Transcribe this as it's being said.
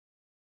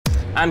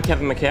I'm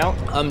Kevin McHale.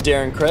 I'm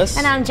Darren Chris.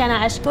 And I'm Jenna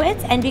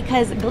Eshkowitz. And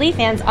because Glee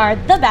fans are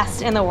the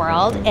best in the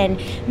world,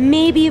 and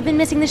maybe you've been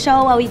missing the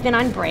show while we've been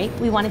on break,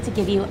 we wanted to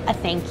give you a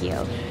thank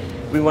you.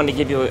 We wanted to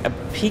give you a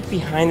peek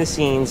behind the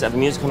scenes of a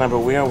musical number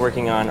we are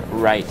working on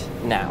right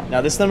now.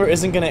 Now, this number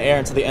isn't going to air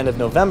until the end of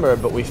November,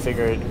 but we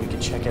figured we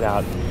could check it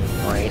out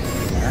right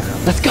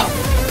now. Let's go.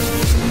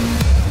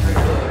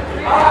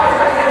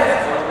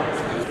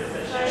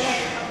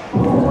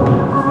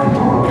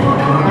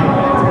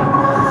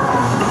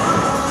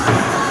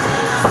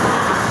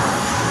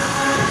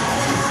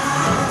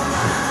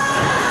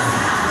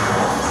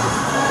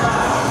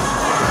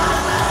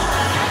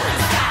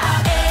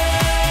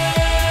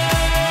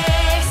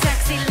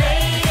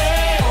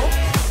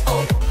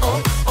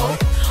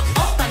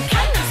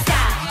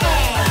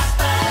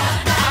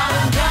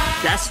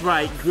 That's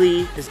right,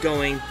 Glee is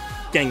going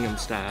Gangnam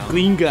style.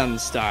 Gangnam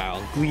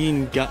style.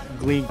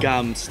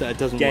 Gangnam style. It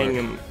doesn't work.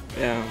 Gangnam.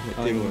 Yeah, it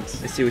didn't work.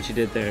 I see what you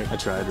did there. I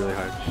tried really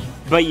hard.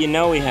 But you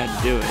know we had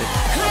to do it.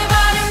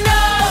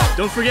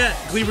 Don't forget,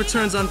 Glee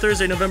returns on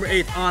Thursday, November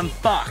 8th on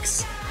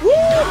Fox. Woo!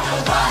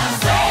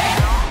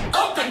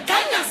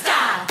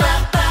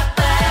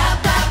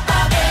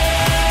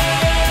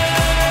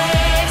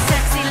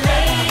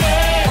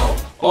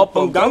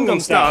 Open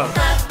Gangnam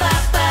style.